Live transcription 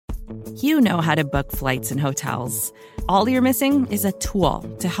You know how to book flights and hotels. All you're missing is a tool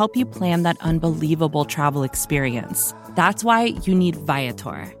to help you plan that unbelievable travel experience. That's why you need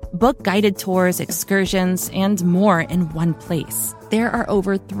Viator. Book guided tours, excursions, and more in one place. There are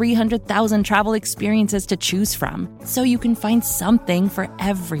over 300,000 travel experiences to choose from, so you can find something for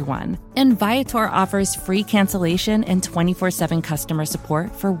everyone. And Viator offers free cancellation and 24/7 customer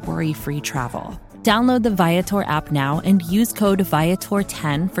support for worry-free travel. Download the Viator app now and use code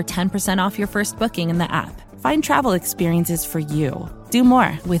Viator10 for 10% off your first booking in the app. Find travel experiences for you. Do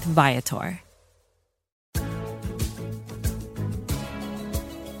more with Viator.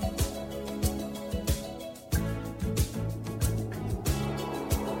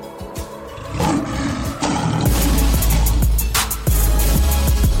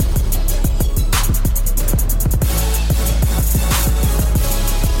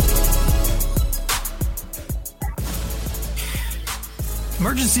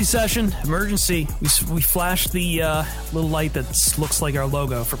 Emergency session. Emergency. We flashed the little light that looks like our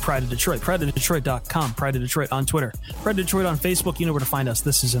logo for Pride of Detroit. PrideofDetroit.com. Pride of Detroit on Twitter. Pride of Detroit on Facebook. You know where to find us.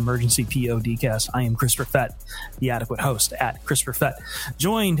 This is Emergency PODcast. I am Christopher Fett, the adequate host at Christopher Fett.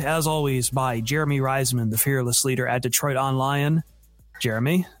 Joined, as always, by Jeremy Reisman, the fearless leader at Detroit Online.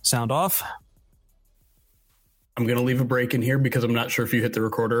 Jeremy, sound off. I'm going to leave a break in here because I'm not sure if you hit the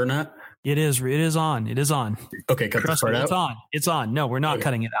recorder or not. It is on. Okay, cut this part out. It's on. No, we're not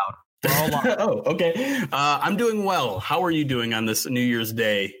cutting it out. We're all on. Oh, okay. I'm doing well. How are you doing on this New Year's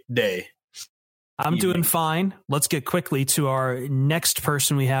Day? I'm doing fine. Let's get quickly to our next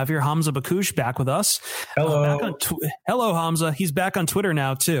person we have here. Hamza Bakush back with us. Hello. Hello, Hamza. He's back on Twitter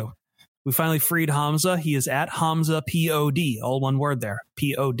now, too. We finally freed Hamza. He is at Hamza POD. All one word there.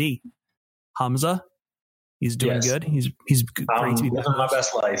 POD. Hamza. He's doing good. He's great to be back. Living my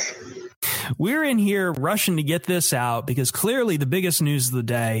best life. We're in here rushing to get this out because clearly the biggest news of the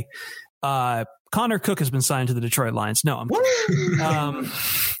day, Connor Cook has been signed to the Detroit Lions. No, I'm kidding.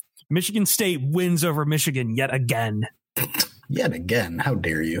 Michigan State wins over Michigan yet again. Yet again. How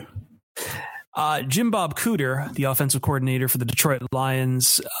dare you? Jim Bob Cooter, the offensive coordinator for the Detroit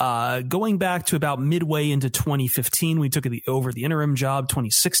Lions, going back to about midway into 2015, we took over the interim job,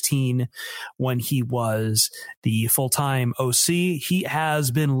 2016, when he was the full-time OC. He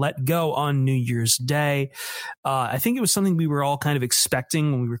has been let go on New Year's Day. I think it was something we were all kind of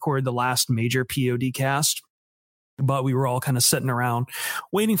expecting when we recorded the last major POD cast, but we were all kind of sitting around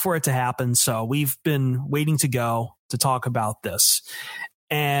waiting for it to happen. So we've been waiting to go to talk about this.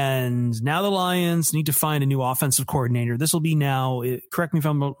 And now the Lions need to find a new offensive coordinator. This will be now, correct me if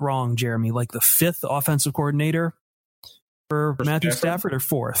I'm wrong, Jeremy, like the fifth offensive coordinator for Matthew Stafford, or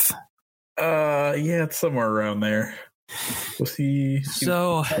fourth? Yeah, it's somewhere around there. We'll see.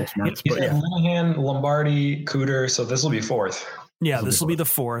 So Linehan, Lombardi, Cooter. So this will be fourth. Yeah, this will be the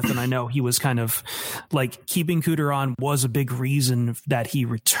fourth. And I know he was kind of like keeping Cooter on was a big reason that he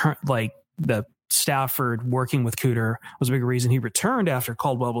returned, like the Stafford working with Cooter was a big reason he returned after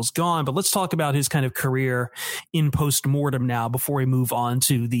Caldwell was gone. But let's talk about his kind of career in post-mortem now before we move on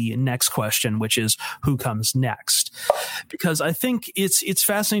to the next question, which is who comes next. Because I think it's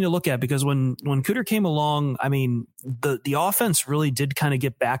fascinating to look at, because when Cooter came along, I mean, the offense really did kind of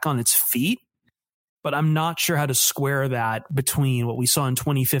get back on its feet, but I'm not sure how to square that between what we saw in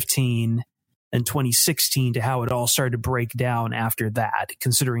 2015 and 2016 to how it all started to break down after that,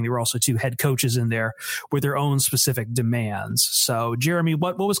 considering there were also two head coaches in there with their own specific demands. So, Jeremy,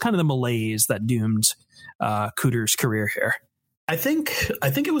 what was kind of the malaise that doomed Cooter's career here? I think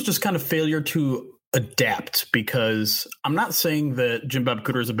it was just kind of failure to adapt, because I'm not saying that Jim Bob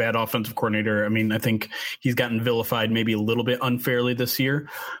Cooter is a bad offensive coordinator. I mean, I think he's gotten vilified maybe a little bit unfairly this year,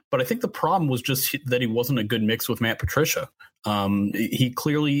 but I think the problem was just that he wasn't a good mix with Matt Patricia. He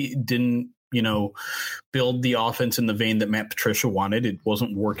clearly didn't, build the offense in the vein that Matt Patricia wanted. It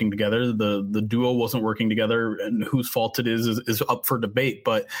wasn't working together. The duo wasn't working together, and whose fault it is up for debate.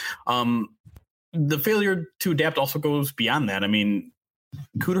 But the failure to adapt also goes beyond that. I mean,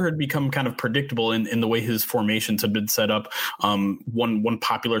 Cooter had become kind of predictable in the way his formations had been set up. One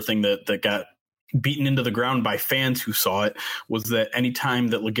popular thing that got beaten into the ground by fans who saw it was that any time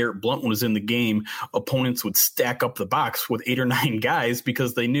that LeGarrette Blount was in the game, opponents would stack up the box with 8 or 9 guys,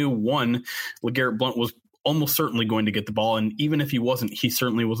 because they knew, one, LeGarrette Blount was almost certainly going to get the ball, and even if he wasn't, he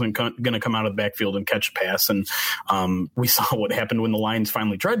certainly wasn't going to come out of the backfield and catch a pass. And we saw what happened when the Lions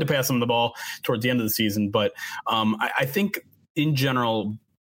finally tried to pass him the ball towards the end of the season. But I think in general,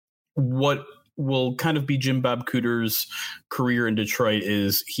 what will kind of be Jim Bob Cooter's career in Detroit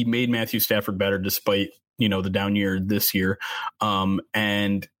is he made Matthew Stafford better despite, the down year this year.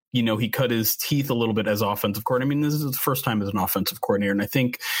 And he cut his teeth a little bit as offensive coordinator. I mean, this is his first time as an offensive coordinator, and I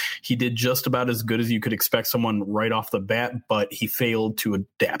think he did just about as good as you could expect someone right off the bat, but he failed to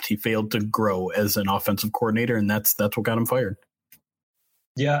adapt. He failed to grow as an offensive coordinator, and that's what got him fired.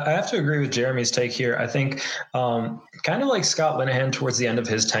 Yeah, I have to agree with Jeremy's take here. I think kind of like Scott Linehan towards the end of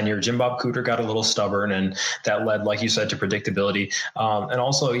his tenure, Jim Bob Cooter got a little stubborn, and that led, like you said, to predictability. And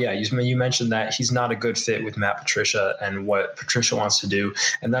also, yeah, you mentioned that he's not a good fit with Matt Patricia and what Patricia wants to do.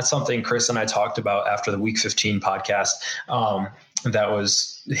 And that's something Chris and I talked about after the Week 15 podcast. That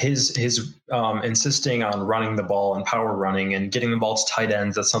was his insisting on running the ball and power running and getting the ball to tight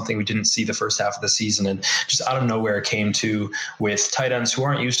ends. That's something we didn't see the first half of the season, and just out of nowhere it came to with tight ends who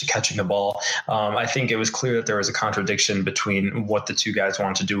aren't used to catching the ball. I think it was clear that there was a contradiction between what the two guys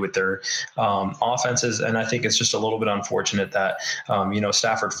want to do with their offenses, and I think it's just a little bit unfortunate that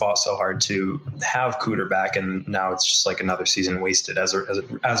Stafford fought so hard to have Cooter back, and now it's just like another season wasted as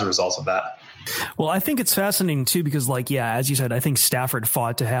a result of that. Well, I think it's fascinating too, because as you said, I think Stafford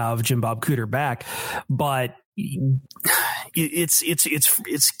fought to have Jim Bob Cooter back, but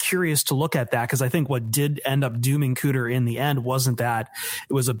it's curious to look at that, because I think what did end up dooming Cooter in the end wasn't that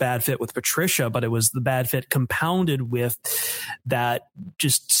it was a bad fit with Patricia, but it was the bad fit compounded with that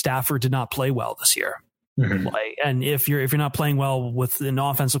just Stafford did not play well this year. Mm-hmm. And if you're not playing well with an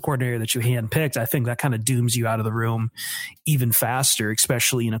offensive coordinator that you handpicked, I think that kind of dooms you out of the room even faster,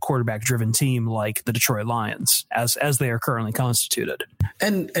 especially in a quarterback-driven team like the Detroit Lions, as they are currently constituted.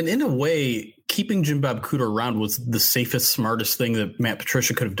 And in a way, keeping Jim Bob Cooter around was the safest, smartest thing that Matt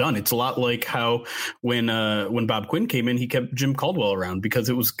Patricia could have done. It's a lot like how when Bob Quinn came in, he kept Jim Caldwell around because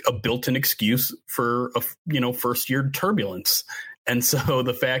it was a built-in excuse for first-year turbulence. And so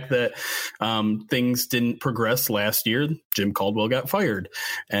the fact that things didn't progress last year, Jim Caldwell got fired.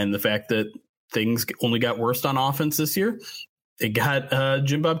 And the fact that things only got worse on offense this year, it got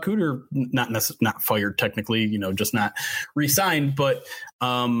Jim Bob Cooter not fired technically, just not re-signed, but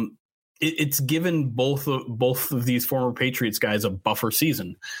it's given both of these former Patriots guys a buffer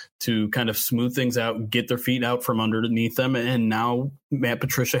season to kind of smooth things out, get their feet out from underneath them. And now Matt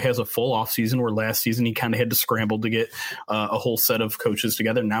Patricia has a full off season, where last season he kind of had to scramble to get a whole set of coaches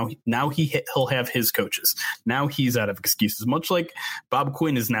together. Now he'll have his coaches. Now he's out of excuses, much like Bob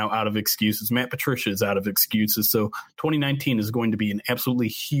Quinn is now out of excuses. Matt Patricia is out of excuses. So 2019 is going to be an absolutely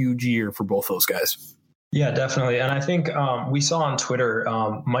huge year for both those guys. Yeah, definitely. And I think we saw on Twitter,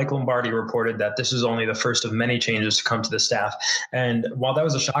 Mike Lombardi reported that this is only the first of many changes to come to the staff. And while that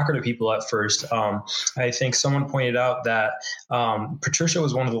was a shocker to people at first, I think someone pointed out that Patricia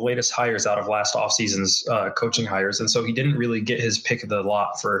was one of the latest hires out of last offseason's coaching hires. And so he didn't really get his pick of the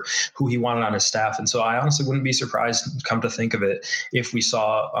lot for who he wanted on his staff. And so I honestly wouldn't be surprised, come to think of it, if we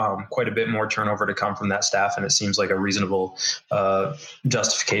saw quite a bit more turnover to come from that staff. And it seems like a reasonable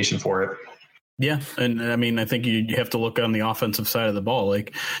justification for it. Yeah, and I mean, I think you have to look on the offensive side of the ball.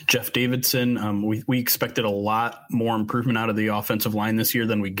 Like Jeff Davidson, we expected a lot more improvement out of the offensive line this year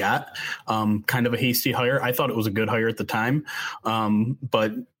than we got. Kind of a hasty hire. I thought it was a good hire at the time,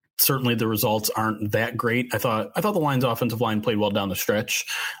 but certainly the results aren't that great. I thought the Lions offensive line played well down the stretch,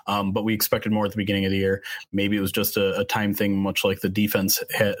 but we expected more at the beginning of the year. Maybe it was just a time thing, much like the defense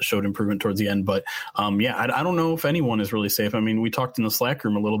showed improvement towards the end. But I don't know if anyone is really safe. I mean, we talked in the Slack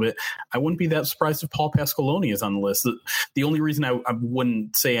room a little bit. I wouldn't be that surprised if Paul Pasqualoni is on the list. The only reason I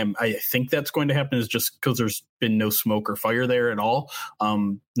wouldn't say I think that's going to happen is just because there's been no smoke or fire there at all.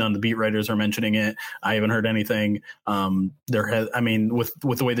 None of the beat writers are mentioning it. I haven't heard anything. With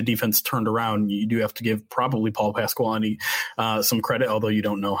the way the defense turned around, you do have to give probably Paul Pasqualoni some credit, although you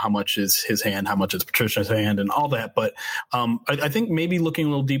don't know how much is his hand, how much is Patricia's hand, and all that. But I think maybe looking a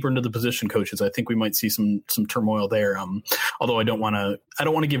little deeper into the position coaches, I think we might see some turmoil there. Although I don't want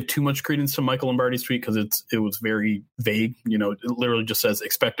to give too much credence to Michael Lombardi's tweet because it was very vague. It literally just says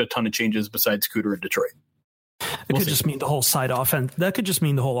expect a ton of changes besides Cooter in Detroit. It could just mean the whole side offense. That could just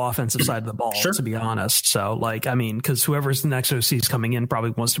mean the whole offensive side of the ball, sure, to be honest. So, because whoever's the next OC is coming in probably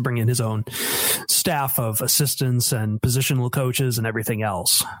wants to bring in his own staff of assistants and positional coaches and everything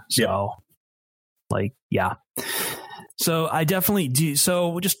else. So, yeah. So I definitely do.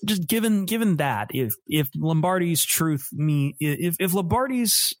 So just given that, if Lombardi's if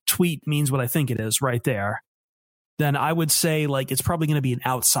Lombardi's tweet means what I think it is right there, then I would say it's probably going to be an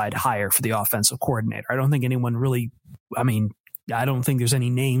outside hire for the offensive coordinator. I don't think anyone really, I don't think there's any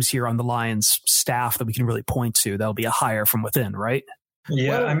names here on the Lions staff that we can really point to. That'll be a hire from within, right?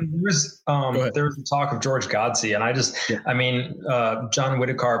 Yeah, well, I mean, there was talk of George Godsey, and John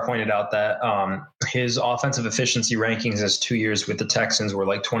Whitaker pointed out that his offensive efficiency rankings his 2 years with the Texans were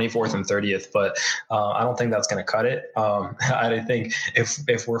like 24th and 30th, but I don't think that's going to cut it. I think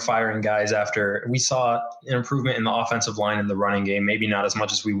if we're firing guys after we saw an improvement in the offensive line in the running game, maybe not as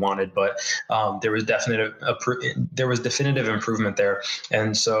much as we wanted, but there was definitive improvement there,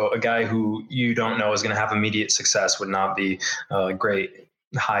 and so a guy who you don't know is going to have immediate success would not be great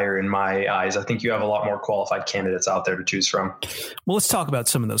hire in my eyes. I think you have a lot more qualified candidates out there to choose from. Well, let's talk about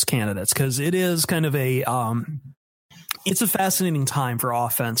some of those candidates, because it is kind of it's a fascinating time for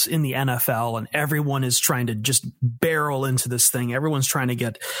offense in the NFL, and everyone is trying to just barrel into this thing. Everyone's trying to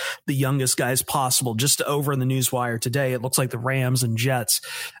get the youngest guys possible. Just over in the newswire today, it looks like the Cardinals and Jets,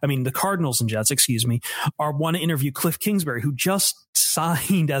 want to interview Cliff Kingsbury, who just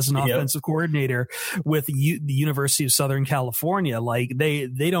signed as an offensive coordinator with the University of Southern California. Like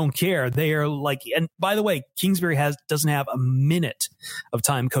they don't care. They are like, and by the way, Kingsbury doesn't have a minute of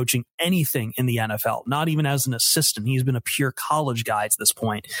time coaching anything in the NFL, not even as an assistant. He's been a pure college guy at this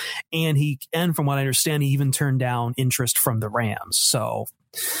point. And from what I understand, he even turned down interest from the Rams. So,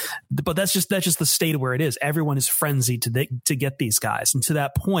 but that's just the state of where it is. Everyone is frenzied to get these guys. And to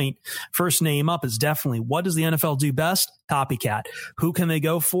that point, first name up is definitely, what does the NFL do best? Copycat. Who can they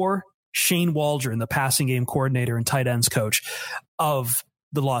go for? Shane Waldron, the passing game coordinator and tight ends coach of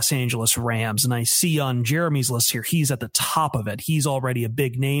the Los Angeles Rams. And I see on Jeremy's list here, he's at the top of it. He's already a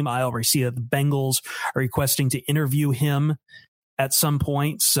big name. I already see that the Bengals are requesting to interview him at some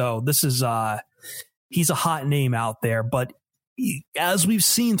point. So this is, he's a hot name out there, but as we've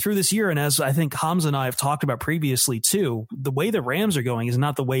seen through this year, and as I think Hamza and I have talked about previously too, the way the Rams are going is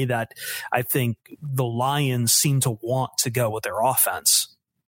not the way that I think the Lions seem to want to go with their offense.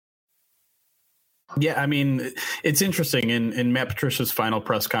 Yeah, I mean, it's interesting. In Matt Patricia's final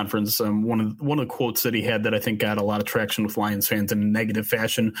press conference, one of the quotes that he had that I think got a lot of traction with Lions fans in a negative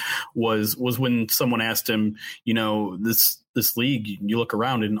fashion was when someone asked him, this league, you look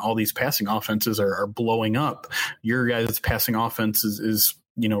around and all these passing offenses are blowing up. Your guys' passing offense is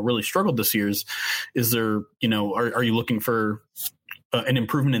really struggled this year. Is there, are you looking for an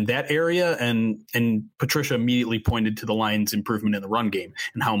improvement in that area? And Patricia immediately pointed to the Lions' improvement in the run game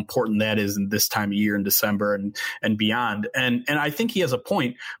and how important that is in this time of year in December and beyond. And I think he has a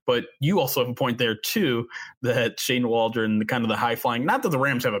point, but you also have a point there too, that Shane Waldron, the kind of the high flying, not that the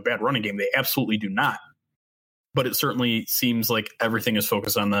Rams have a bad running game. They absolutely do not. But it certainly seems like everything is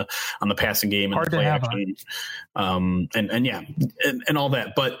focused on the passing game and the play action, and all that.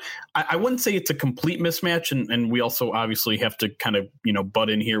 But I wouldn't say it's a complete mismatch. And we also obviously have to kind of butt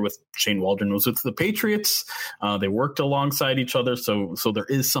in here with Shane Waldron was with the Patriots. They worked alongside each other, so there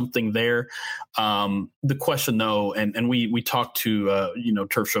is something there. The question though, and we talked to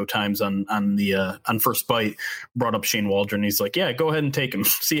Turf Show Times on First Bite, brought up Shane Waldron. He's like, yeah, go ahead and take him,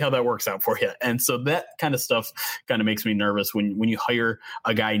 see how that works out for you. And so that kind of stuff kind of makes me nervous when you hire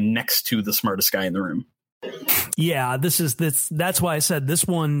a guy next to the smartest guy in the room. Yeah, that's why I said this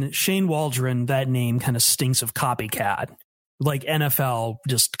one, Shane Waldron, that name kind of stinks of copycat. Like NFL,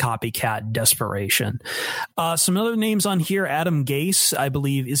 just copycat desperation. Some other names on here. Adam Gase, I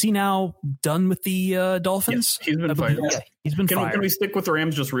believe, is he now done with the Dolphins? Yes, he's been fired. Yeah, he's been fired. Can we stick with the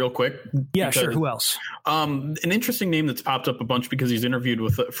Rams just real quick? Yeah, sure. Who else? An interesting name that's popped up a bunch because he's interviewed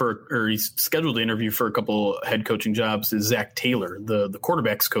he's scheduled to interview for a couple head coaching jobs is Zach Taylor, the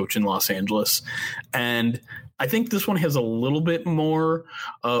quarterbacks coach in Los Angeles, and I think this one has a little bit more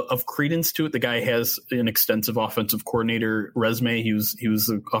of credence to it. The guy has an extensive offensive coordinator resume. He was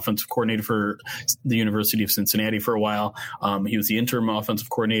the offensive coordinator for the University of Cincinnati for a while. He was the interim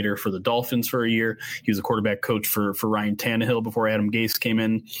offensive coordinator for the Dolphins for a year. He was a quarterback coach for Ryan Tannehill before Adam Gase came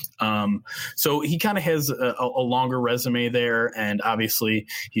in. So he kind of has a longer resume there, and obviously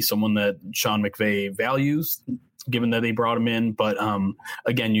he's someone that Sean McVay values, given that they brought him in. But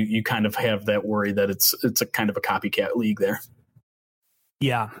again, you kind of have that worry that it's a kind of a copycat league there.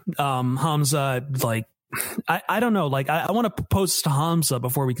 Yeah. Hamza, like, I don't know. Like, I want to propose to Hamza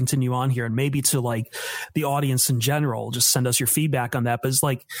before we continue on here, and maybe to like the audience in general, just send us your feedback on that. But it's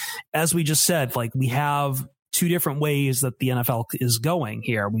like, as we just said, like we have two different ways that the NFL is going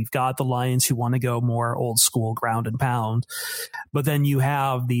here. We've got the Lions who want to go more old school ground and pound, but then you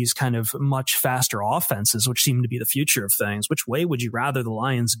have these kind of much faster offenses, which seem to be the future of things. Which way would you rather the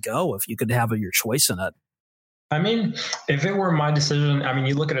Lions go if you could have your choice in it? I mean, if it were my decision, I mean,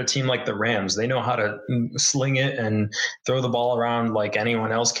 you look at a team like the Rams, they know how to sling it and throw the ball around like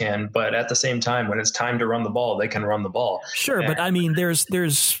anyone else can. But at the same time, when it's time to run the ball, they can run the ball. Sure. But I mean,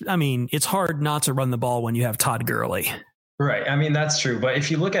 it's hard not to run the ball when you have Todd Gurley. Right. I mean, that's true. But if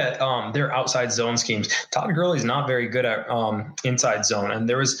you look at their outside zone schemes, Todd Gurley's not very good at inside zone. And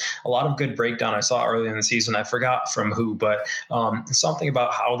there was a lot of good breakdown I saw early in the season. I forgot from who, but something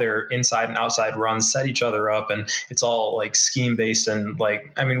about how their inside and outside runs set each other up. And it's all like scheme based. And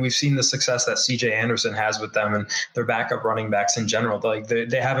like, I mean, we've seen the success that CJ Anderson has with them and their backup running backs in general. Like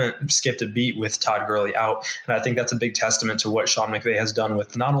they haven't skipped a beat with Todd Gurley out. And I think that's a big testament to what Sean McVay has done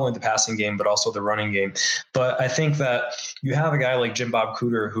with not only the passing game, but also the running game. But I think that you have a guy like Jim Bob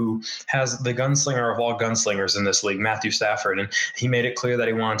Cooter who has the gunslinger of all gunslingers in this league, Matthew Stafford, and he made it clear that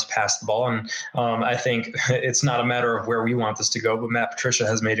he wanted to pass the ball. And I think it's not a matter of where we want this to go, but Matt Patricia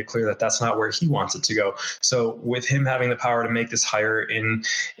has made it clear that that's not where he wants it to go. So with him having the power to make this hire in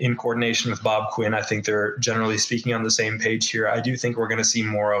coordination with Bob Quinn, I think they're generally speaking on the same page here. I do think we're going to see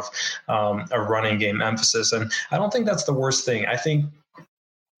more of a running game emphasis, and I don't think that's the worst thing. I think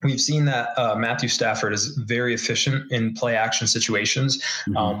we've seen that Matthew Stafford is very efficient in play action situations,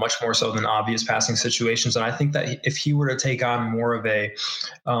 much more so than obvious passing situations. And I think that if he were to take on more of a,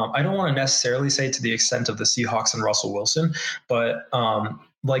 I don't want to necessarily say to the extent of the Seahawks and Russell Wilson, but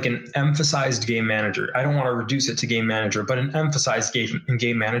like an emphasized game manager. I don't want to reduce it to game manager, but an emphasized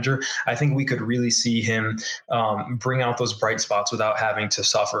game manager. I think we could really see him bring out those bright spots without having to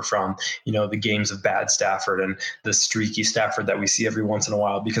suffer from, the games of bad Stafford and the streaky Stafford that we see every once in a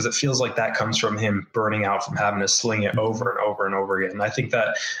while, because it feels like that comes from him burning out from having to sling it over and over and over again. And I think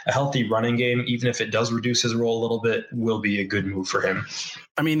that a healthy running game, even if it does reduce his role a little bit, will be a good move for him.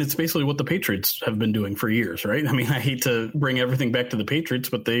 I mean, it's basically what the Patriots have been doing for years, right? I mean, I hate to bring everything back to the Patriots,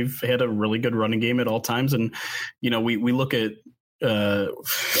 but they've had a really good running game at all times. And, we look at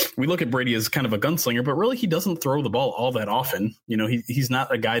Brady as kind of a gunslinger, but really he doesn't throw the ball all that often. He's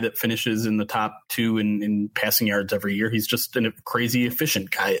not a guy that finishes in the top 2 in passing yards every year. He's just a crazy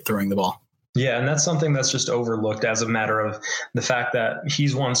efficient guy at throwing the ball. Yeah, and that's something that's just overlooked as a matter of the fact that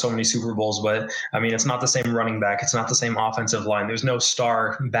he's won so many Super Bowls. But, I mean, it's not the same running back. It's not the same offensive line. There's no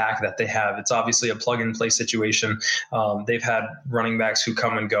star back that they have. It's obviously a plug-and-play situation. They've had running backs who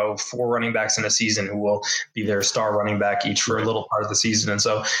come and go, 4 running backs in a season who will be their star running back each for a little part of the season. And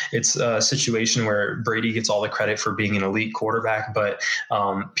so it's a situation where Brady gets all the credit for being an elite quarterback, but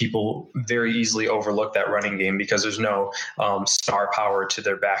people very easily overlook that running game because there's no star power to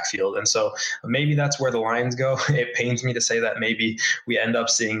their backfield. And so maybe that's where the Lions go. It pains me to say that maybe we end up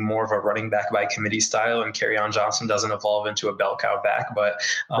seeing more of a running back by committee style and Kerryon Johnson doesn't evolve into a bell cow back. But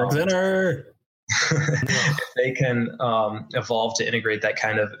if they can evolve to integrate that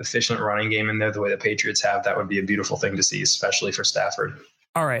kind of efficient running game in there the way the Patriots have, that would be a beautiful thing to see, especially for Stafford.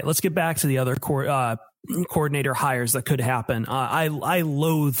 All right, let's get back to the other coordinator hires that could happen. I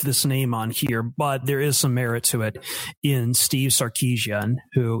loathe this name on here, but there is some merit to it in Steve Sarkisian,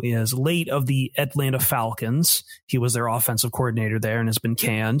 who is late of the Atlanta Falcons. He was their offensive coordinator there and has been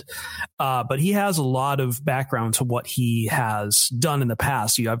canned. But he has a lot of background to what he has done in the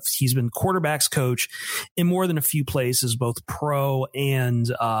past. He's been quarterbacks coach in more than a few places, both pro and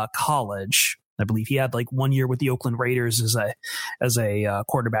college. I believe he had like 1 year with the Oakland Raiders as a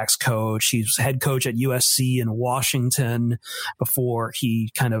quarterbacks coach. He's head coach at USC in Washington before he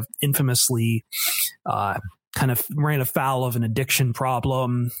kind of infamously kind of ran afoul of an addiction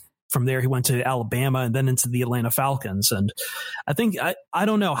problem. From there, he went to Alabama and then into the Atlanta Falcons. And I think I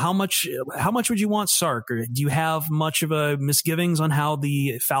don't know how much would you want Sark, or do you have much of a misgivings on how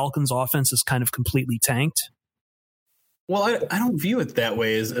the Falcons offense is kind of completely tanked? Well, I don't view it that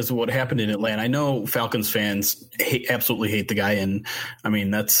way as what happened in Atlanta. I know Falcons fans absolutely hate the guy, and I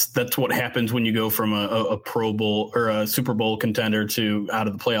mean that's what happens when you go from a Pro Bowl or a Super Bowl contender to out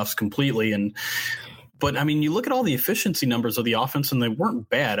of the playoffs completely. But I mean, you look at all the efficiency numbers of the offense, and they weren't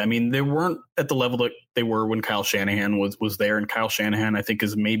bad. I mean, they weren't at the level that they were when Kyle Shanahan was there, and Kyle Shanahan I think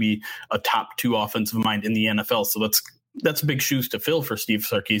is maybe a top 2 offensive mind in the NFL. So that's big shoes to fill for Steve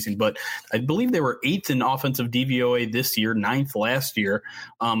Sarkisian, but I believe they were 8th in offensive DVOA this year, 9th last year.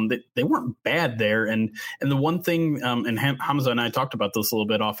 They weren't bad there. And the one thing, and Hamza and I talked about this a little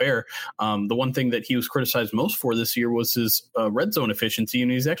bit off air, the one thing that he was criticized most for this year was his red zone efficiency.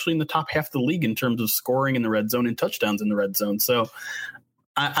 And he's actually in the top half of the league in terms of scoring in the red zone and touchdowns in the red zone. So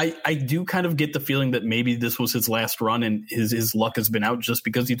I do kind of get the feeling that maybe this was his last run and his luck has been out just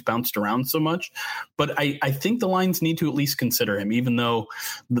because he's bounced around so much. But I think the Lions need to at least consider him, even though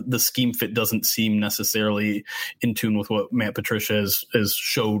the scheme fit doesn't seem necessarily in tune with what Matt Patricia has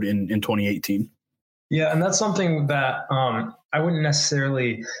showed in 2018. Yeah, and that's something that I wouldn't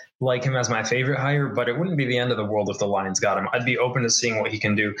necessarily like him as my favorite hire, but it wouldn't be the end of the world if the Lions got him. I'd be open to seeing what he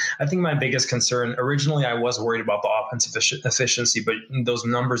can do. I think my biggest concern, originally I was worried about the offensive efficiency, but those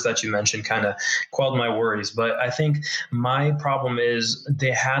numbers that you mentioned kind of quelled my worries. But I think my problem is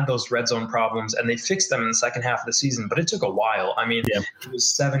they had those red zone problems and they fixed them in the second half of the season, but it took a while. I mean, It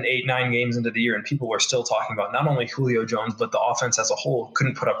was 7, 8, 9 games into the year and people were still talking about not only Julio Jones, but the offense as a whole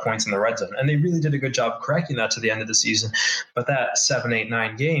couldn't put up points in the red zone. And they really did a good job correcting that to the end of the season. But that 7, 8,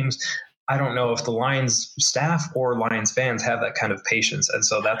 9 games, I don't know if the Lions staff or Lions fans have that kind of patience. And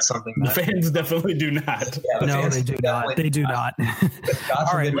so that's something that the fans definitely do not. No, they do not. They do not.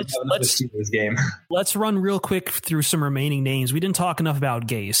 All right, let's run real quick through some remaining names. We didn't talk enough about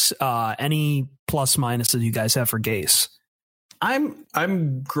Gase. Any plus minuses you guys have for Gase?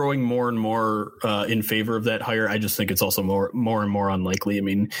 I'm growing more and more in favor of that hire. I just think it's also more and more unlikely. I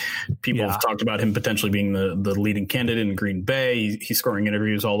mean, people have talked about him potentially being the leading candidate in Green Bay. He's scoring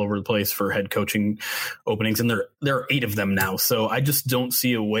interviews all over the place for head coaching openings, and there are 8 of them now. So I just don't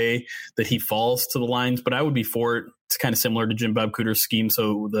see a way that he falls to the Lions, but I would be for it. It's kind of similar to Jim Bob Cooter's scheme,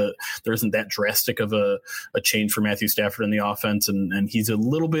 so there isn't that drastic of a change for Matthew Stafford in the offense, and he's a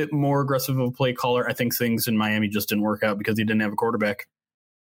little bit more aggressive of a play caller. I think things in Miami just didn't work out because he didn't have a quarterback.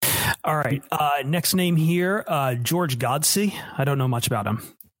 All right, next name here, George Godsey. I don't know much about him.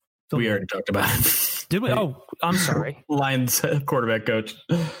 We already talked about him. Did we? Oh, I'm sorry. Lions quarterback coach.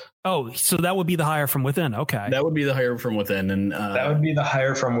 Oh, so that would be the hire from within. Okay. That would be the hire from within. And that would be the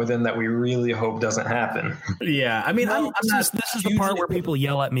hire from within that we really hope doesn't happen. Yeah. I mean, this is the part where people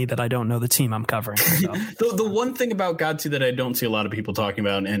yell at me that I don't know the team I'm covering. So. The one thing about Godsey that I don't see a lot of people talking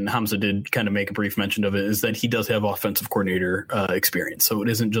about, and Hamza did kind of make a brief mention of it, is that he does have offensive coordinator experience. So it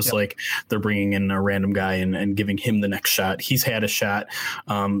isn't just like they're bringing in a random guy and giving him the next shot. He's had a shot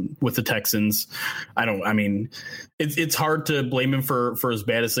with the Texans. It's hard to blame him for as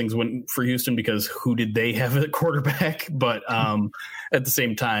bad as things went for Houston, because who did they have at quarterback? But at the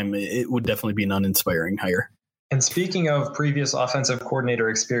same time, it would definitely be an uninspiring hire. And speaking of previous offensive coordinator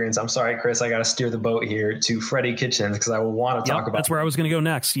experience, I'm sorry, Chris, I got to steer the boat here to Freddie Kitchens because I want to talk about. That's where I was going to go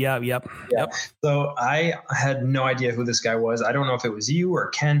next. Yep. So I had no idea who this guy was. I don't know if it was you or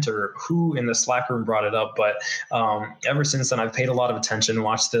Kent or who in the Slack room brought it up, but ever since then, I've paid a lot of attention,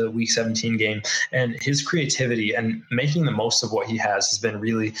 watched the Week 17 game, and his creativity and making the most of what he has been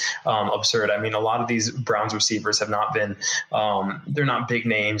really absurd. I mean, a lot of these Browns receivers have not been, they're not big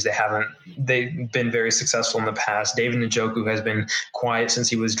names. They've been very successful in the past. David Njoku has been quiet since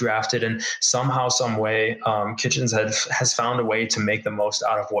he was drafted, and somehow, some way, Kitchens has found a way to make the most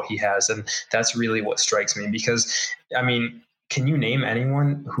out of what he has, and that's really what strikes me. Because, I mean, can you name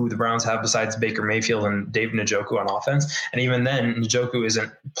anyone who the Browns have besides Baker Mayfield and David Njoku on offense? And even then, Njoku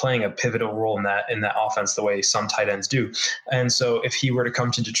isn't playing a pivotal role in that offense the way some tight ends do. And so if he were to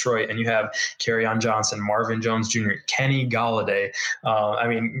come to Detroit and you have Kerryon Johnson, Marvin Jones Jr., Kenny Golladay,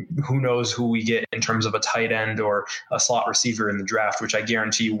 who knows who we get in terms of a tight end or a slot receiver in the draft, which I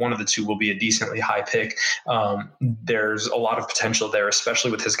guarantee you one of the two will be a decently high pick. There's a lot of potential there,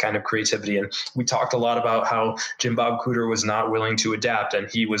 especially with his kind of creativity. And we talked a lot about how Jim Bob Cooter was not willing to adapt and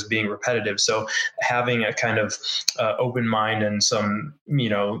he was being repetitive. So having a kind of open mind and some,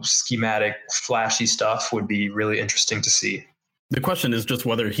 schematic, flashy stuff would be really interesting to see. The question is just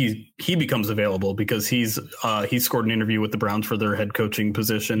whether he becomes available, because he's scored an interview with the Browns for their head coaching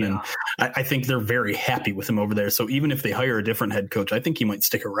position. And I think they're very happy with him over there. So even if they hire a different head coach, I think he might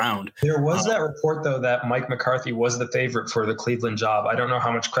stick around. There was that report, though, that Mike McCarthy was the favorite for the Cleveland job. I don't know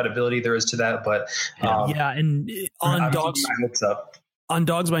how much credibility there is to that, but and on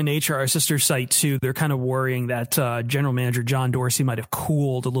Dogs by Nature, our sister site too, they're kind of worrying that general manager John Dorsey might have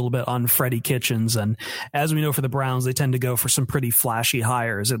cooled a little bit on Freddie Kitchens. And as we know for the Browns, they tend to go for some pretty flashy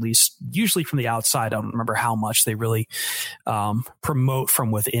hires, at least usually from the outside. I don't remember how much they really promote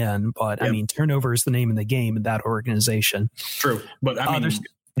from within, but I mean, turnover is the name of the game in that organization. True. But I mean,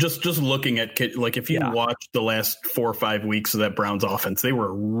 just looking at, like, if you watch the last 4 or 5 weeks of that Browns offense, they were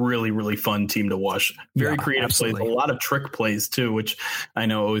a really, really fun team to watch. Very creative plays, a lot of trick plays too, which I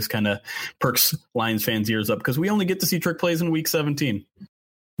know always kind of perks Lions fans' ears up because we only get to see trick plays in Week 17.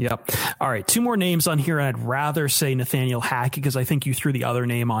 Yep. All right. 2 more names on here. I'd rather say Nathaniel Hackett because I think you threw the other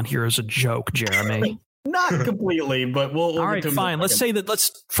name on here as a joke, Jeremy. Not completely, but we'll all right, fine. Let's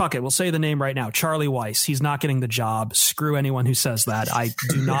fuck it. We'll say the name right now. Charlie Weiss. He's not getting the job. Screw anyone who says that. I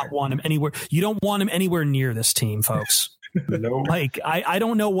do not want him anywhere. You don't want him anywhere near this team, folks. No. Like, I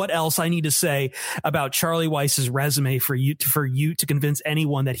don't know what else I need to say about Charlie Weiss's resume for you to convince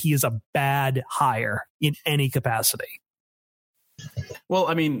anyone that he is a bad hire in any capacity. Well,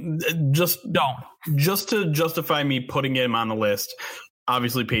 I mean, just to justify me putting him on the list,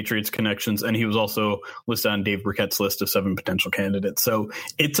 obviously Patriots connections, and he was also listed on Dave Burkett's list of 7 potential candidates. So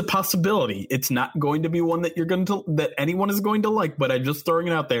it's a possibility. It's not going to be one that that anyone is going to like, but I'm just throwing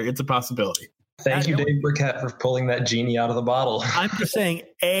it out there. It's a possibility. Thank you, Dave Burkett, for pulling that genie out of the bottle. I'm just saying,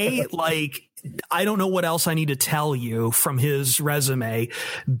 I don't know what else I need to tell you from his resume.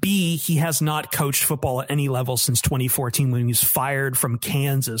 B, he has not coached football at any level since 2014 when he was fired from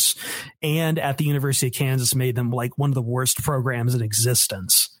Kansas, and at the University of Kansas made them like one of the worst programs in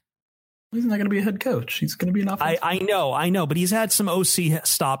existence. He's not going to be a head coach. He's going to be an offensive. I know, but he's had some OC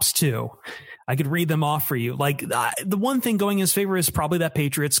stops too. I could read them off for you. Like the one thing going in his favor is probably that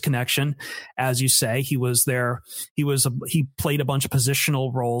Patriots connection. As you say, he was there. He played a bunch of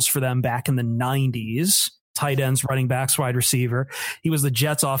positional roles for them back in the 90s. Tight ends, running backs, wide receiver. He was the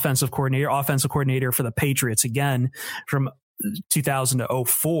Jets offensive coordinator for the Patriots again from 2000 to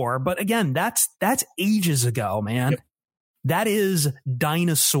 2004. But again, that's ages ago, man. Yep. That is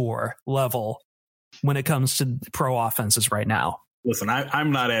dinosaur level when it comes to pro offenses right now. Listen,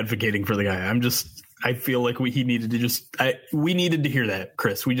 I'm not advocating for the guy. I feel like we needed to hear that,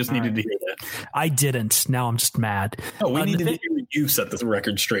 Chris. We just needed to hear that. I didn't. Now I'm just mad. No, we needed to hear you set the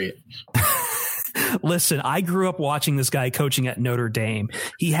record straight. Listen, I grew up watching this guy coaching at Notre Dame.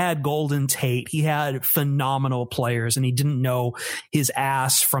 He had Golden Tate. He had phenomenal players, and he didn't know his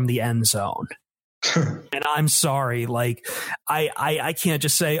ass from the end zone. And I'm sorry, like I can't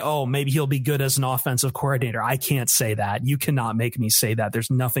just say, oh, maybe he'll be good as an offensive coordinator. I can't say that. You cannot make me say that.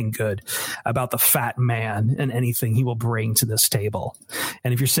 There's nothing good about the fat man and anything he will bring to this table.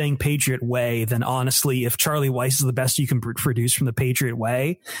 And if you're saying Patriot Way, then honestly, if Charlie Weiss is the best you can produce from the Patriot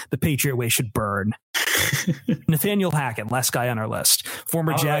Way should burn. Nathaniel Hackett, last guy on our list,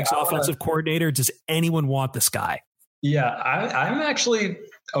 former Jags offensive coordinator. Does anyone want this guy? Yeah, I'm actually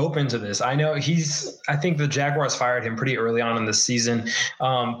open to this. I know I think the Jaguars fired him pretty early on in the season.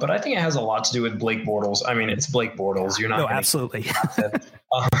 But I think it has a lot to do with Blake Bortles. I mean, it's Blake Bortles. You're not absolutely.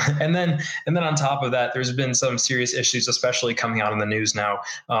 And then on top of that, there's been some serious issues, especially coming out in the news now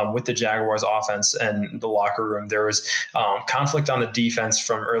with the Jaguars offense and the locker room. There was conflict on the defense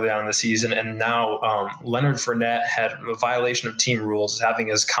from early on in the season. And now Leonard Fournette had a violation of team rules, having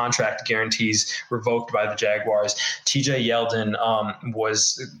his contract guarantees revoked by the Jaguars. TJ Yeldon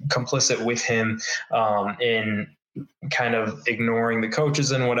was complicit with him in kind of ignoring the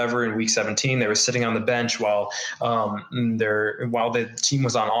coaches and whatever. In week 17, they were sitting on the bench while the team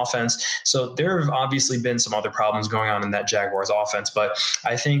was on offense. So there have obviously been some other problems going on in that Jaguars offense. But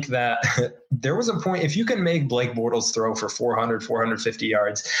I think that there was a point, if you can make Blake Bortles throw for 400, 450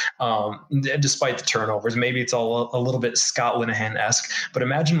 yards, despite the turnovers, maybe it's all a little bit Scott Linehan-esque, but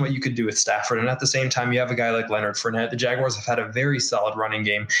imagine what you could do with Stafford. And at the same time, you have a guy like Leonard Fournette. The Jaguars have had a very solid running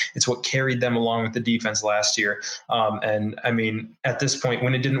game. It's what carried them along with the defense last year. And I mean, at this point,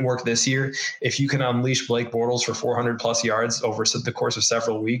 when it didn't work this year, if you can unleash Blake Bortles for 400 plus yards over the course of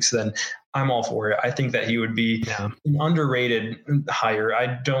several weeks, then I'm all for it. I think that he would be an underrated hire.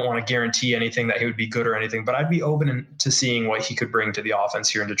 I don't want to guarantee anything that he would be good or anything, but I'd be open to seeing what he could bring to the offense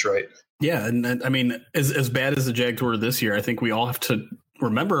here in Detroit. Yeah. And I mean, as bad as the Jags were this year, I think we all have to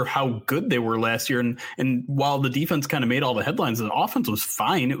remember how good they were last year. And while the defense kind of made all the headlines, the offense was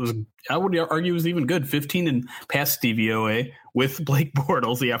fine. It was, I would argue, it was even good. 15 in pass DVOA with Blake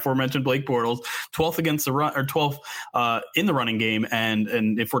Bortles, the aforementioned Blake Bortles, 12th against the run, or 12th in the running game.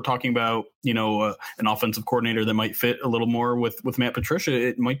 And if we're talking about, an offensive coordinator that might fit a little more with Matt Patricia,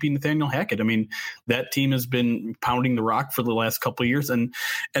 it might be Nathaniel Hackett. I mean, that team has been pounding the rock for the last couple of years. And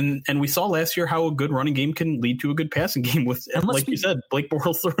we saw last year how a good running game can lead to a good passing game with, like you said, Blake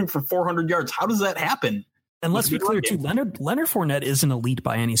Bortles throwing for 400 yards. How does that happen? And let's be clear too, Leonard Fournette isn't elite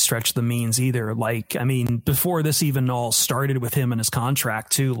by any stretch of the means either. Like, I mean, before this even all started with him and his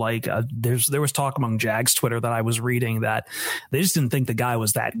contract too, like there was talk among Jags Twitter that I was reading that they just didn't think the guy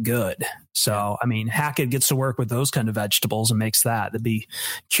was that good. So, I mean, Hackett gets to work with those kind of vegetables and makes that. That'd be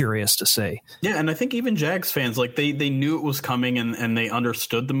curious to see. Yeah. And I think even Jags fans, like they knew it was coming and they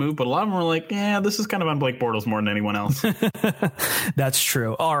understood the move, but a lot of them were like, yeah, this is kind of on Blake Bortles more than anyone else. That's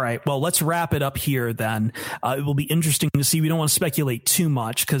true. All right. Well, let's wrap it up here then. It will be interesting to see. We don't want to speculate too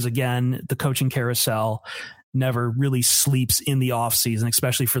much because, again, the coaching carousel never really sleeps in the offseason,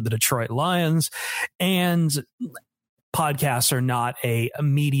 especially for the Detroit Lions. And podcasts are not a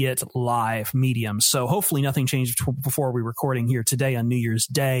immediate live medium. So hopefully nothing changed before we're recording here today on New Year's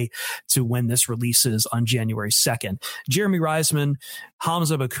Day to when this releases on January 2nd. Jeremy Reisman,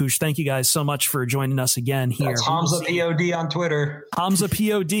 Hamza Bakoush, thank you guys so much for joining us again here. That's Hamza POD on Twitter. Hamza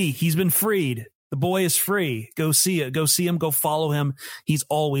POD. He's been freed. The boy is free. Go see it. Go see him. Go follow him. He's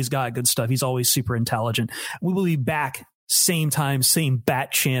always got good stuff. He's always super intelligent. We will be back same time, same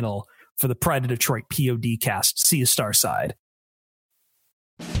bat channel for the Pride of Detroit POD cast. See you Starside.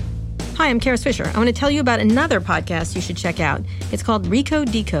 Hi, I'm Kara Swisher. I want to tell you about another podcast you should check out. It's called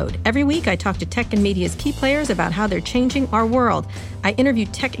Recode Decode. Every week, I talk to tech and media's key players about how they're changing our world. I interview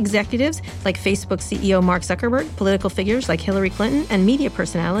tech executives like Facebook CEO Mark Zuckerberg, political figures like Hillary Clinton, and media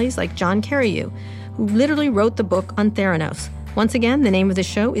personalities like John Carreyrou, who literally wrote the book on Theranos. Once again, the name of the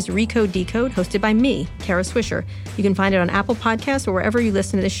show is Recode Decode, hosted by me, Kara Swisher. You can find it on Apple Podcasts or wherever you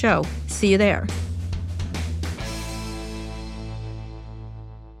listen to the show. See you there.